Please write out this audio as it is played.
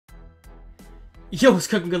Yo, what's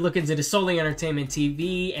cooking, good lookings? It is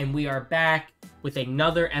Solely-Entertainment-Teevee, and we are back with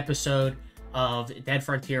another episode of Dead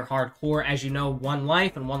Frontier Hardcore. As you know, one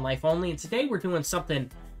life and one life only, and today we're doing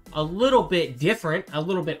something a little bit different, a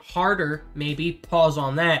little bit harder, maybe. Pause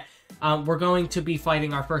on that. We're going to be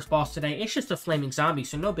fighting our first boss today. It's just a flaming zombie,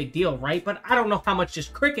 so no big deal, right? But I don't know how much this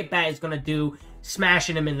cricket bat is going to do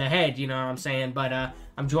smashing him in the head, you know what I'm saying? But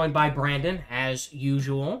I'm joined by Brandon, as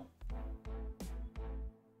usual.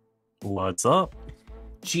 What's up?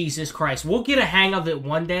 Jesus Christ. We'll get a hang of it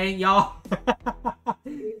one day, y'all.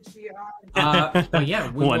 But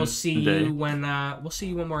yeah, we will see you when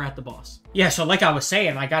we're at the boss. Yeah, so like I was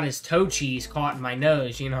saying, I got his toe cheese caught in my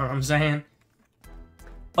nose, you know what I'm saying?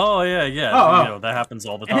 Oh, yeah. You know, that happens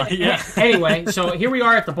all the time. Yeah. Anyway, so here we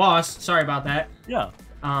are at the boss. Sorry about that. Yeah.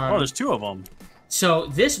 Oh, there's two of them. So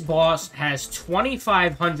this boss has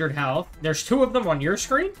 2,500 health. There's two of them on your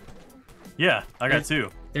screen? Yeah, I got two.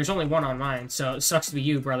 There's only one on mine, so it sucks to be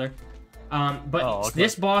you, brother. Okay.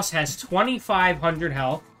 This boss has 2,500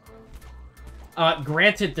 health.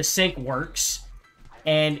 Granted, the sync works,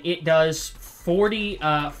 and it does 30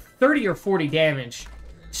 or 40 damage.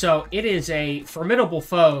 So it is a formidable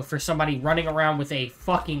foe for somebody running around with a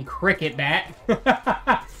fucking cricket bat.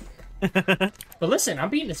 But listen, I'm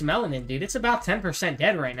beating this melanin, dude. It's about 10%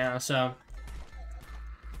 dead right now, so...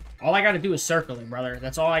 all I gotta do is circle it, brother.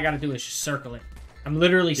 That's all I gotta do is just circle it. I'm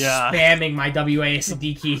literally spamming my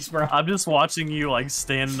WASD keys, bro. I'm just watching you, like,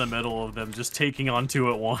 stand in the middle of them, just taking on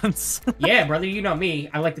two at once. Yeah, brother, you know me.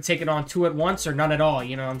 I like to take it on two at once or none at all,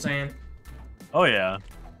 you know what I'm saying? Oh, yeah.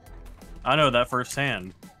 I know that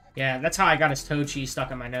firsthand. Yeah, that's how I got his toe cheese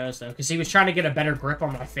stuck in my nose, though. Because he was trying to get a better grip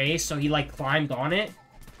on my face, so he, like, climbed on it,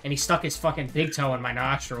 and he stuck his fucking big toe in my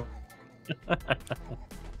nostril.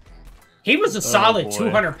 He was a solid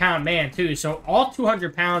 200-pound man, too, so all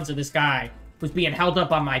 200 pounds of this guy was being held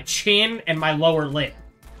up on my chin and my lower lip.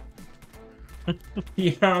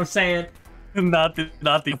 You know what I'm saying? Not the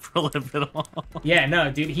upper lip at all. Yeah,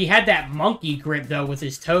 no, dude. He had that monkey grip, though, with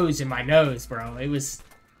his toes in my nose, bro. It was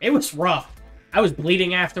rough. I was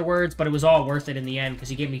bleeding afterwards, but it was all worth it in the end, because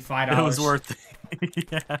he gave me $5. It was worth it.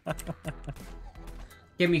 Yeah.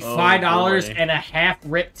 Give me $5 and a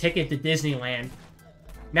half-rip ticket to Disneyland.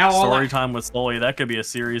 Now Story time with Solly, that could be a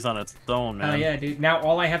series on its own, man. Oh, yeah, dude. Now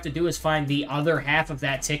all I have to do is find the other half of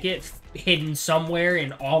that ticket hidden somewhere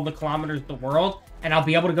in all the kilometers of the world, and I'll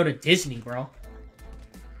be able to go to Disney, bro.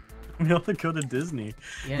 Be able to go to Disney.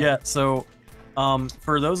 Yeah, so,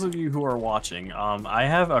 for those of you who are watching, I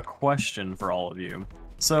have a question for all of you.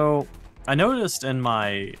 So, I noticed in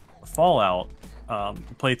my Fallout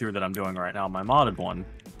playthrough that I'm doing right now, my modded one,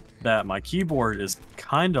 that my keyboard is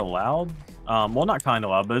kind of loud. Well, not kind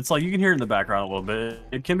of loud, but it's like you can hear it in the background a little bit.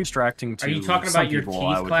 It can be distracting to some people. Are you talking about your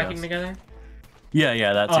keys clacking together?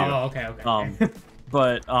 Yeah, that too. Oh, okay.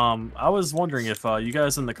 But I was wondering if you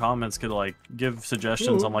guys in the comments could like give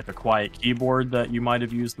suggestions on like a quiet keyboard that you might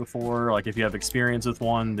have used before. Like if you have experience with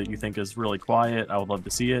one that you think is really quiet, I would love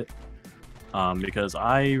to see it. Because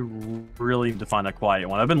I really need to find a quiet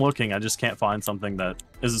one. I've been looking, I just can't find something that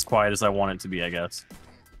is as quiet as I want it to be, I guess.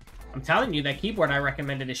 I'm telling you, that keyboard I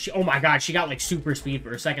recommended is... oh my god, she got, like, super speed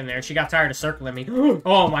for a second there. She got tired of circling me.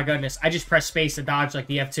 Oh my goodness. I just pressed space to dodge like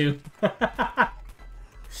the F2.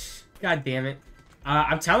 God damn it.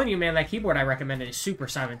 I'm telling you, man, that keyboard I recommended is super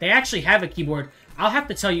silent. They actually have a keyboard. I'll have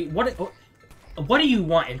to tell you, what do you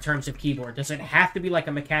want in terms of keyboard? Does it have to be, like,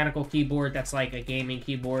 a mechanical keyboard that's, like, a gaming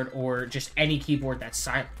keyboard, or just any keyboard that's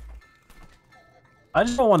silent? I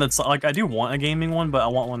just want one that's, like, I do want a gaming one, but I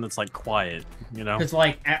want one that's, like, quiet, you know? Because,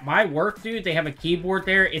 like, at my work, dude, they have a keyboard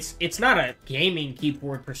there. It's not a gaming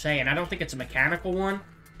keyboard, per se, and I don't think it's a mechanical one.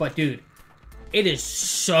 But, dude, it is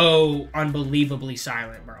so unbelievably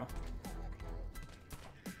silent, bro.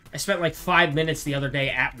 I spent, like, 5 minutes the other day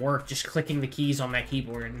at work just clicking the keys on that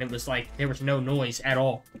keyboard, and it was, like, there was no noise at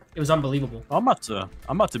all. It was unbelievable. I'm about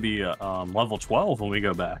to be level 12 when we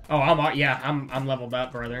go back. Oh, I'm leveled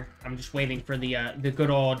up, brother. I'm just waiting for the good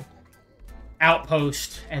old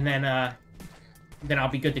outpost, and then I'll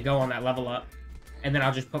be good to go on that level up. And then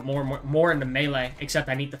I'll just put more into melee, except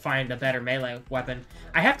I need to find a better melee weapon.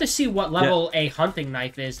 I have to see what level a hunting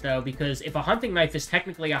knife is, though, because if a hunting knife is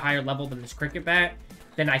technically a higher level than this cricket bat,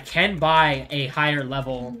 then I can buy a higher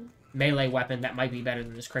level melee weapon that might be better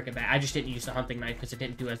than this cricket bat. I just didn't use the hunting knife because it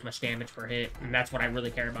didn't do as much damage per hit, and that's what I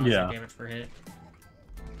really care about, is the damage per hit.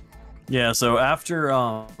 Yeah, so after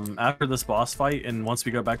this boss fight, and once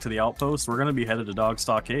we go back to the outpost, we're gonna be headed to Dog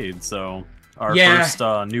Stockade, so our first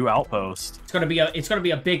new outpost. It's gonna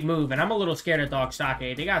be a big move, and I'm a little scared of Dog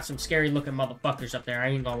Stockade. They got some scary looking motherfuckers up there, I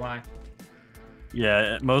ain't gonna lie.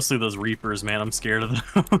 Yeah, mostly those Reapers, man. I'm scared of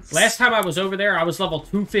those. Last time I was over there, I was level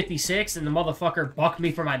 256, and the motherfucker bucked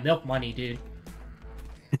me for my milk money, dude.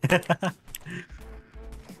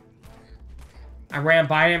 I ran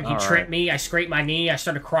by him, he tripped me, I scraped my knee, I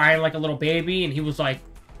started crying like a little baby, and he was like,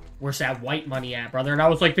 "Where's that white money at, brother?" And I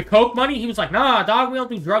was like, "The coke money?" He was like, "Nah, dog, we don't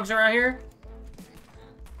do drugs around here."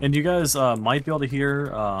 And you guys might be able to hear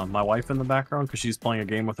my wife in the background because she's playing a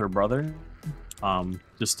game with her brother.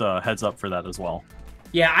 Just heads up for that as well.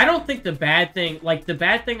 Yeah, I don't think the bad thing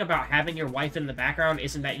about having your wife in the background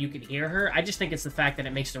isn't that you can hear her. I just think it's the fact that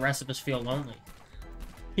it makes the rest of us feel lonely.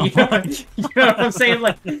 You know what I'm saying?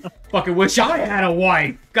 Like, fucking wish I had a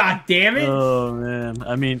wife. God damn it. Oh, man.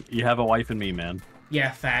 I mean, you have a wife in me, man.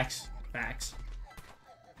 Yeah, facts. Facts.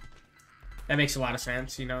 That makes a lot of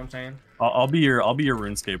sense, you know what I'm saying? I'll be your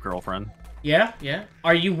RuneScape girlfriend. Yeah, yeah.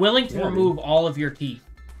 Are you willing to remove all of your teeth?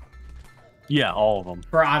 Yeah, all of them.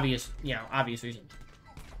 For obvious reasons.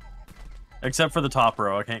 Except for the top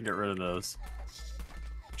row. I can't get rid of those.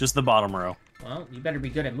 Just the bottom row. Well, you better be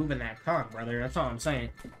good at moving that tongue, brother. That's all I'm saying.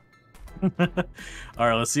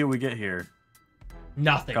 Alright, let's see what we get here.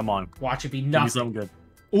 Nothing. Come on. Watch it be Give nothing. me something good.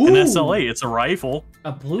 Ooh, An SLA. It's a rifle.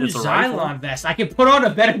 A blue It's a Xylon rifle. vest. I can put on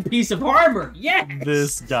a better piece of armor. Yes!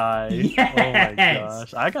 This guy. Yes! Oh my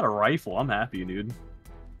gosh. I got a rifle. I'm happy, dude.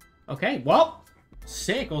 Okay, well,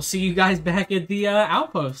 sick. We'll see you guys back at the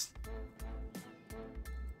outpost.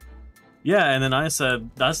 Yeah, and then I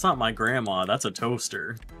said, that's not my grandma. That's a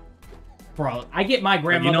toaster. Bro, I get my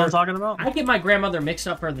grandmother... You know what I'm talking about? I get my grandmother mixed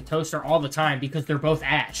up for the toaster all the time because they're both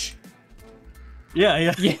ash.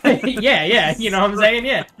 Yeah. Yeah, you know what I'm saying?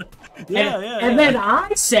 Yeah. And then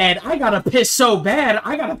I said, I gotta piss so bad,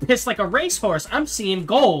 I gotta piss like a racehorse. I'm seeing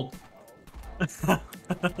gold.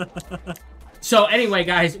 So anyway,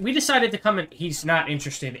 guys, we decided to come in... He's not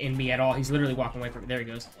interested in me at all. He's literally walking away from me. There he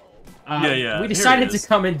goes. We decided to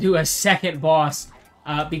come and do a second boss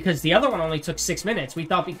because the other one only took 6 minutes. We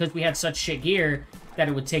thought because we had such shit gear that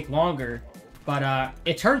it would take longer. But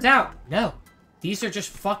it turns out, no. These are just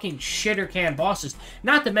fucking shitter can bosses.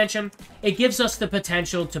 Not to mention, it gives us the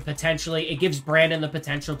potential to potentially... It gives Brandon the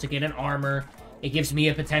potential to get an armor. It gives me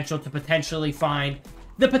a potential to potentially find...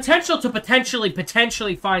 The potential to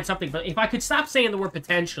potentially find something. But if I could stop saying the word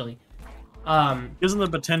potentially... Gives them the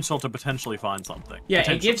potential to potentially find something.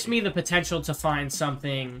 Yeah, it gives me the potential to find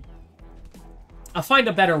something... find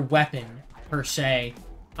a better weapon, per se.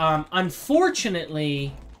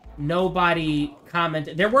 Unfortunately, nobody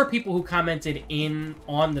commented... There were people who commented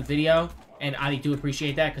on the video, and I do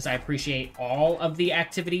appreciate that, because I appreciate all of the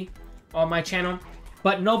activity on my channel.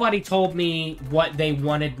 But nobody told me what they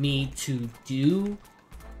wanted me to do,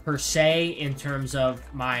 per se, in terms of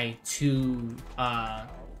my two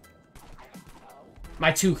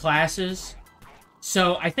classes.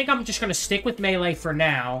 So I think I'm just going to stick with Melee for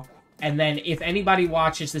now. And then if anybody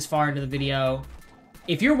watches this far into the video,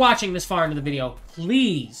 if you're watching this far into the video,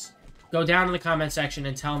 please go down in the comment section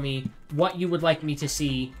and tell me what you would like me to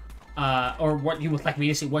see, or what you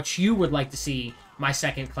would like to see my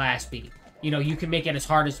second class be. You know, you can make it as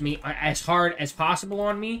hard as possible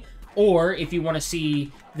on me, or if you want to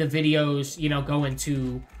see the videos, you know, go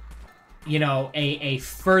into, you know, a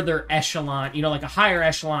further echelon, you know, like a higher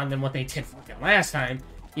echelon than what they did fucking last time,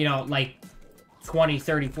 you know, like 20,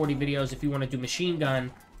 30, 40 videos. If you want to do machine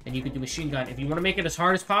gun, then you can do machine gun. If you want to make it as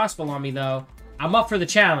hard as possible on me, though, I'm up for the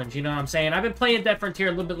challenge, you know what I'm saying? I've been playing Dead Frontier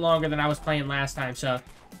a little bit longer than I was playing last time, so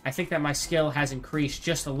I think that my skill has increased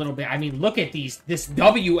just a little bit. I mean, look at this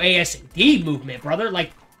WASD movement, brother.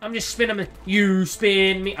 Like, I'm just spinning them. You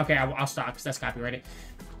spin me. Okay, I'll stop, because that's copyrighted.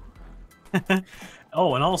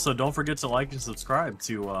 Oh, and also, don't forget to like and subscribe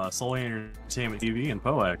to Solely-Entertainment-Teevee and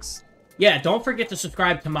POX. Yeah, don't forget to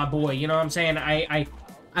subscribe to my boy. You know what I'm saying?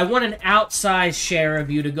 I want an outsized share of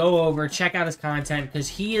you to go over, check out his content, because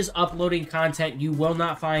he is uploading content you will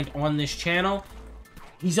not find on this channel.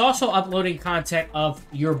 He's also uploading content of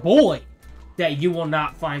your boy that you will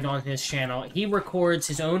not find on his channel. He records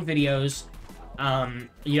his own videos,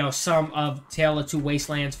 you know, some of Tale of Two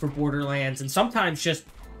Wastelands for Borderlands, and sometimes just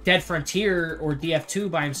Dead Frontier or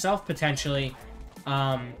DF2 by himself, potentially.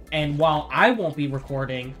 And while I won't be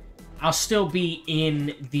recording, I'll still be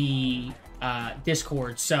in the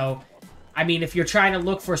Discord. So, I mean, if you're trying to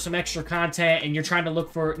look for some extra content, and you're trying to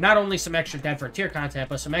look for not only some extra Dead Frontier content,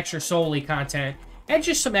 but some extra Solely content, and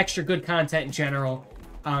just some extra good content in general,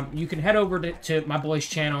 you can head over to my boy's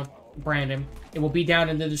channel, Brandon. It will be down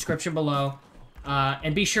in the description below.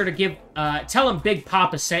 And be sure to tell him Big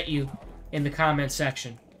Papa sent you in the comment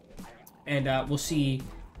section. And we'll see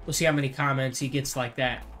how many comments he gets like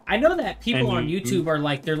that. I know that people on YouTube are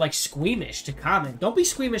like, they're like squeamish to comment. Don't be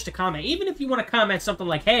squeamish to comment. Even if you want to comment something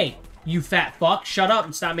like, hey, you fat fuck, shut up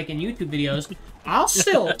and stop making YouTube videos, I'll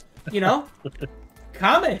still, you know,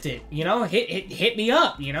 comment it, you know, hit me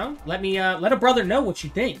up, you know, let a brother know what you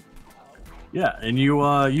think. Yeah, and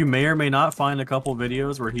you may or may not find a couple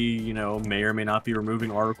videos where he, you know, may or may not be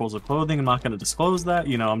removing articles of clothing. I'm not going to disclose that,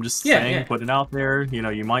 you know, I'm just saying, put it out there, you know,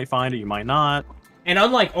 you might find it, you might not. And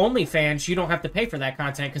unlike OnlyFans, you don't have to pay for that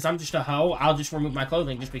content, because I'm just a hoe, I'll just remove my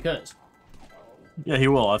clothing just because. Yeah, he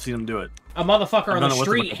will, I've seen him do it. A motherfucker on the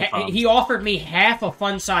street, he offered me half a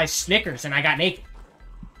fun-size Snickers, and I got naked.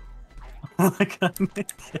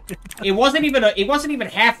 It wasn't even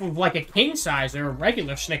half of like a king size or a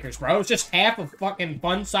regular Snickers, bro. It was just half a fucking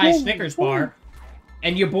fun size Snickers bar.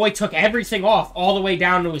 And your boy took everything off all the way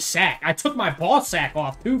down to his sack. I took my ball sack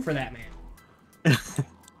off too for that man.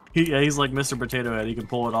 He's like Mr. Potato Head. He can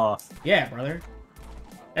pull it off. Yeah, brother.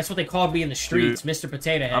 That's what they called me in the streets, Mr.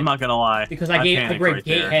 Potato Head. I'm not gonna lie. Because I gave a great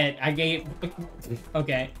gate head. I gave.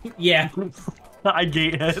 Okay. Yeah. I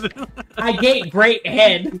gate head. I gate great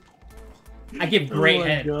head. I give great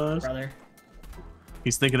head, brother.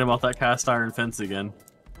 He's thinking about that cast iron fence again.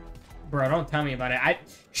 Bro, don't tell me about it.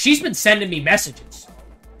 She's been sending me messages.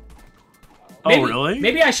 Oh, really?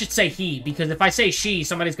 Maybe I should say he, because if I say she,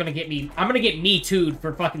 somebody's gonna get me... I'm gonna get me too'd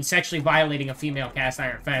for fucking sexually violating a female cast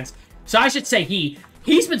iron fence. So I should say he.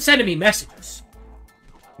 He's been sending me messages.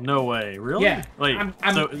 No way. Really? Yeah. Wait,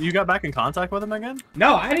 so you got back in contact with him again?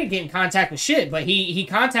 No, I didn't get in contact with shit, but he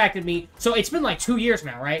contacted me. So it's been like 2 years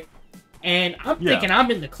now, right? And I'm thinking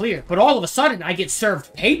I'm in the clear, but all of a sudden I get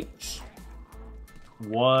served papers.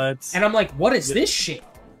 What? And I'm like, what is this shit?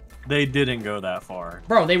 They didn't go that far.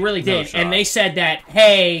 Bro, they really did. And they said that,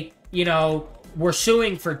 hey, you know, we're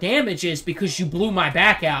suing for damages because you blew my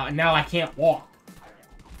back out and now I can't walk.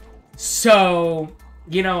 So,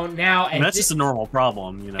 you know, now... And that's just a normal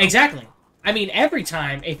problem, you know? Exactly. I mean, every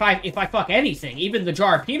time, if I fuck anything, even the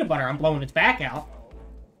jar of peanut butter, I'm blowing its back out.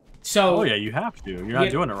 So, oh yeah, you have to. You're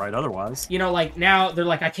not doing it right otherwise. You know, like, now they're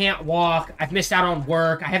like, I can't walk. I've missed out on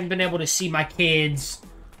work. I haven't been able to see my kids.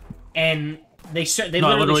 And they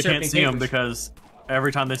literally can't see them because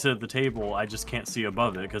every time they sit at the table, I just can't see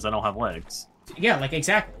above it because I don't have legs. Yeah, like,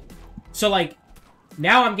 exactly. So, like,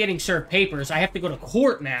 now I'm getting served papers. I have to go to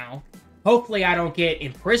court now. Hopefully I don't get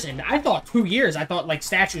imprisoned. I thought 2 years. I thought, like,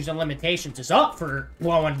 statutes and limitations is up for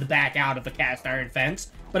blowing the back out of a cast iron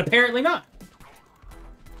fence. But apparently not.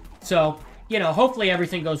 So, you know, hopefully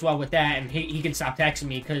everything goes well with that, and he can stop texting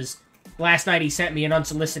me, because last night he sent me an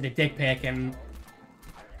unsolicited dick pic, and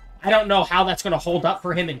I don't know how that's going to hold up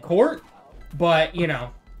for him in court, but, you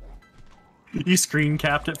know. You screen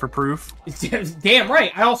capped it for proof? Damn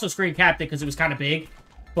right. I also screen capped it because it was kind of big,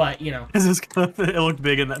 but, you know. It looked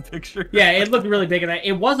big in that picture. Yeah, it looked really big in that.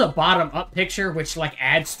 It was a bottom-up picture, which, like,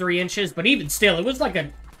 adds 3 inches, but even still, it was like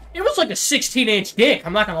a 16-inch dick,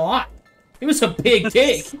 I'm not going to lie. It was a big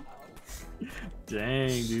dick.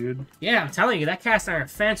 Dang, dude. Yeah, I'm telling you, that cast iron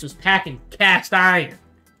fence was packing cast iron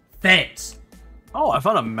fence. Oh, I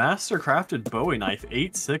found a master crafted Bowie knife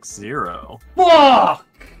 860. Fuck!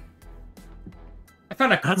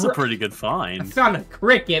 That's a pretty good find. I found a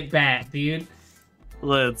cricket bat, dude.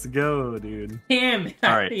 Let's go, dude. Damn it.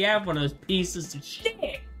 All right. I have one of those pieces of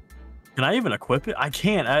shit. Can I even equip it? I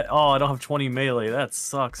can't. I don't have 20 melee. That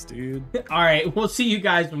sucks, dude. Alright, we'll see you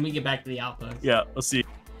guys when we get back to the outpost. Yeah, let's see.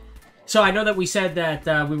 So I know that we said that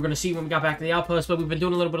we were going to see when we got back to the outpost, but we've been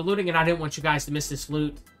doing a little bit of looting, and I didn't want you guys to miss this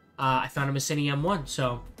loot. I found a Missini M1,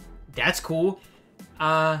 so that's cool.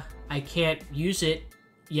 I can't use it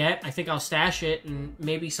yet. I think I'll stash it, and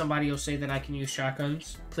maybe somebody will say that I can use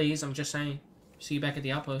shotguns. Please, I'm just saying. See you back at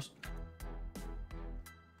the outpost.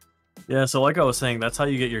 Yeah, so like I was saying, that's how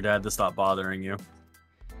you get your dad to stop bothering you.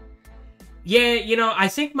 Yeah, you know, I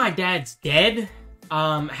think my dad's dead.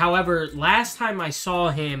 However, last time I saw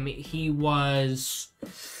him, he was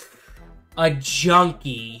a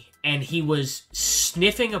junkie, and he was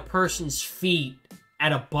sniffing a person's feet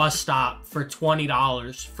at a bus stop for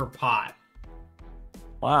 $20 for pot.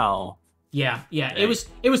 Wow. Yeah. Dang.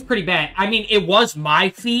 It was pretty bad. I mean, it was my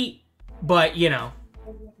feet, but, you know.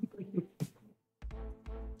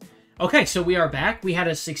 Okay, so we are back. We had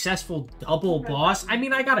a successful double boss. I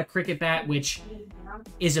mean, I got a cricket bat, which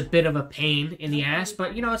is a bit of a pain in the ass,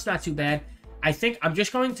 but, you know, it's not too bad. I think I'm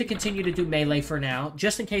just going to continue to do melee for now,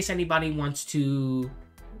 just in case anybody wants to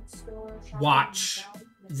watch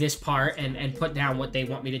this part and put down what they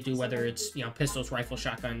want me to do, whether it's, you know, pistols, rifles,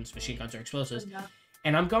 shotguns, machine guns, or explosives.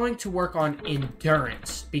 And I'm going to work on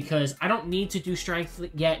endurance because I don't need to do strength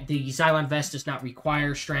yet. The Xylon vest does not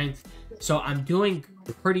require strength. So I'm doing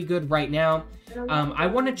pretty good right now. I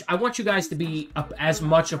want you guys to be as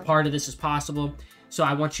much a part of this as possible. So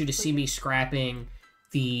I want you to see me scrapping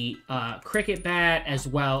the cricket bat as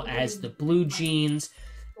well as the blue jeans.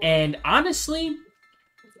 And honestly,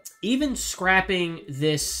 even scrapping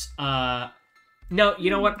this... no, you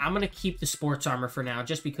know what? I'm going to keep the sports armor for now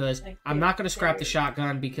just because I'm not going to scrap the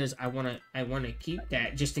shotgun because I want to keep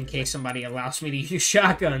that just in case somebody allows me to use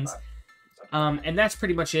shotguns. And that's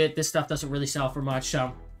pretty much it. This stuff doesn't really sell for much.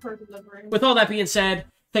 So with all that being said,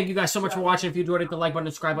 thank you guys so much for watching. If you enjoyed it, the like button,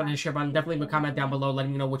 the subscribe button, and the share button. Definitely leave a comment down below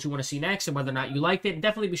letting me know what you want to see next and whether or not you liked it. And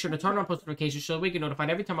definitely be sure to turn on post notifications so we get notified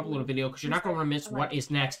every time I upload a video because you're not going to miss what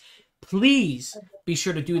is next. Please be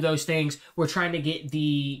sure to do those things. We're trying to get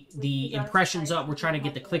the impressions up. We're trying to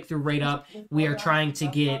get the click-through rate up. We are trying to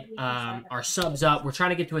get our subs up. We're trying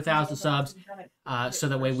to get to 1,000 subs so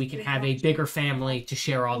that way we can have a bigger family to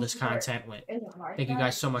share all this content with. Thank you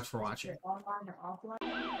guys so much for watching.